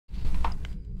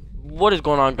What is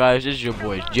going on, guys? This is your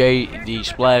boy JD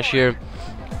Splash here.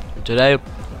 Today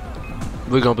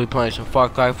we're gonna be playing some Far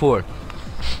Cry 4.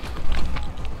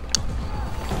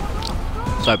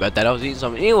 Sorry about that, I was eating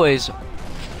something. Anyways,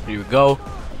 here we go.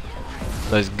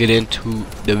 Let's get into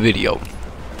the video.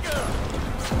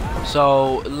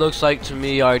 So it looks like to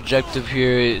me our objective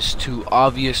here is to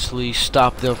obviously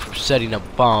stop them from setting a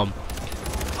bomb.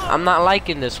 I'm not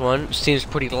liking this one. Seems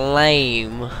pretty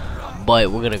lame,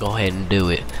 but we're gonna go ahead and do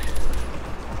it.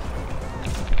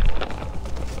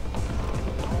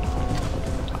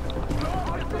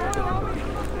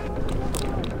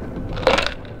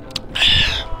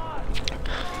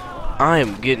 I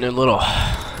am getting a little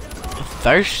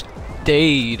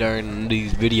thirsty during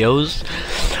these videos.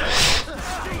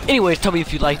 Anyways, tell me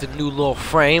if you like the new little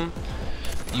frame.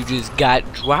 You just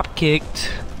got drop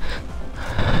kicked.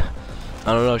 I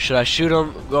don't know, should I shoot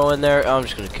him? Go in there? I'm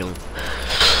just gonna kill him.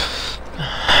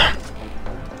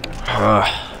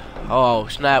 Oh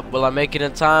snap, will I make it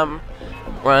in time?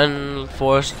 Run,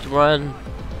 Forrest, run.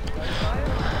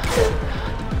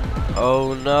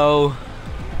 Oh no.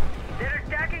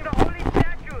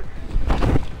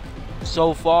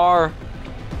 So far,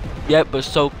 yep, but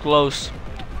so close.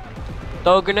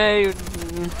 Throw a grenade.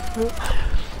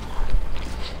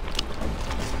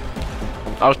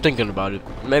 I was thinking about it.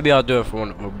 Maybe I'll do it for one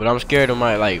of them, but I'm scared I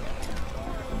might like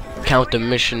count the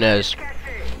mission as,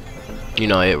 you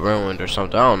know, it ruined or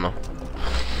something. I don't know.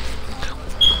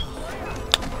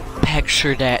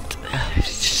 Picture that.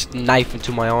 Just knife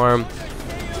into my arm.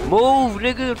 Move,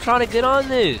 nigga! I'm trying to get on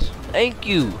this. Thank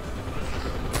you.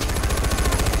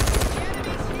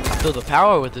 I feel the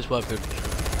power with this weapon.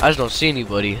 I just don't see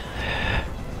anybody.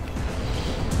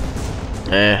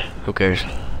 Who cares?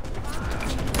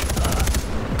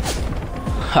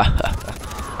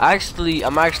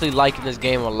 I'm actually liking this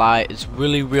game a lot. It's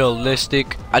really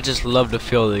realistic. I just love the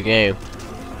feel of the game.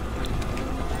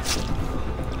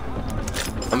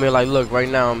 I mean, like, look, right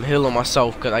now I'm healing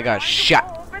myself because I got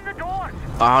shot.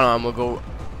 I'm gonna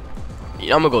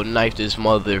go knife this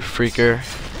mother freaker.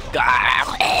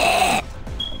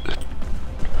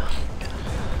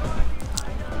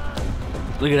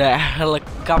 Look at that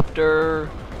helicopter.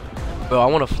 Bro, I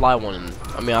want to fly one.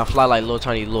 I mean, I fly like little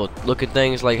tiny little looking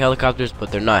things like helicopters,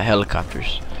 but they're not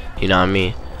helicopters. You know what I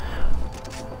mean?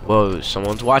 Whoa,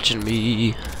 someone's watching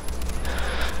me.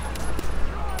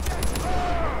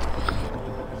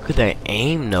 Look at that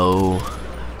aim, though.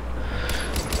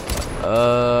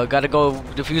 Gotta go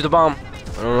defuse the bomb.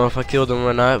 I don't know if I killed him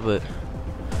or not, but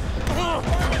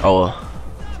oh well.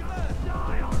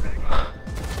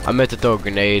 I meant to throw a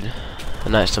grenade.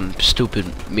 Not some stupid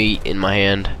meat in my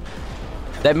hand.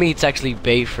 That meat's actually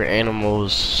bait for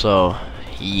animals, so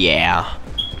yeah.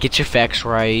 Get your facts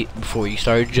right before you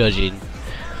start judging.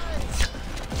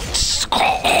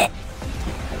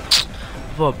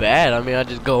 Well, bad. I mean, I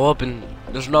just go up and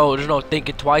there's no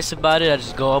thinking twice about it. I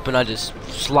just go up and I just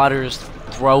slaughter his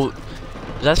throat.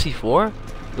 Is that C4?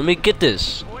 Let me get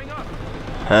this.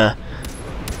 Huh?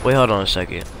 Wait, hold on a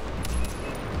second.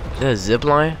 Is that a zip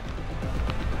line?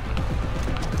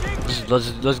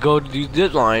 Let's go to the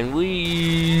zip line.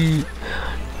 Wee.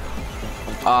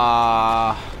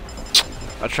 I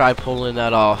tried pulling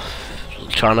that off,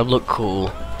 trying to look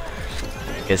cool.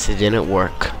 Guess it didn't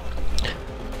work.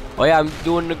 Oh yeah, I'm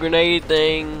doing the grenade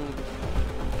thing.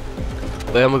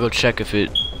 Wait, I'm gonna go check if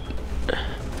it.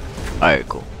 Alright,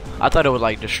 cool. I thought it would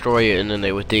like destroy it, and then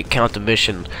they would count the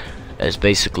mission as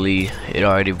basically it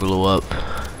already blew up.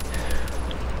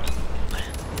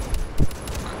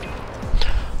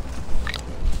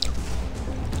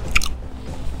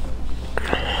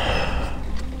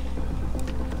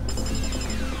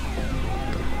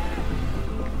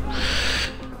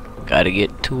 Gotta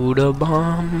get to the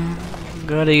bomb.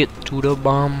 Gotta get to the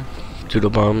bomb. To the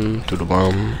bomb. To the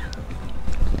bomb.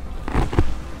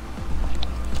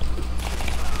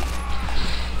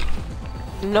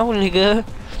 No, nigga.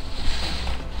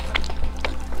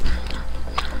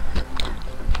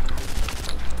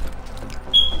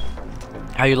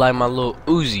 How you like my little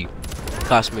Uzi?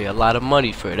 Cost me a lot of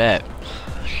money for that.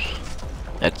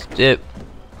 That's it.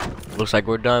 Looks like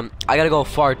we're done. I gotta go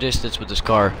far distance with this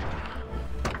car.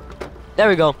 There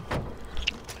we go.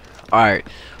 Alright.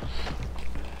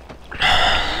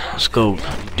 Let's go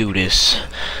do this.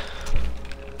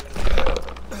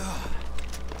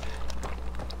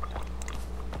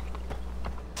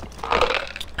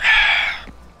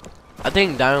 I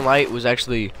think Dying Light was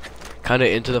actually kind of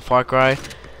into the Far Cry.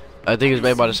 I think it's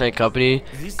made by the same company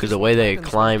because the way they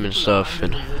climb and stuff.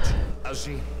 And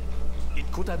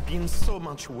could have been so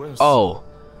much worse. oh,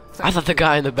 I thought the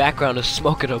guy in the background was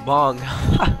smoking a bong.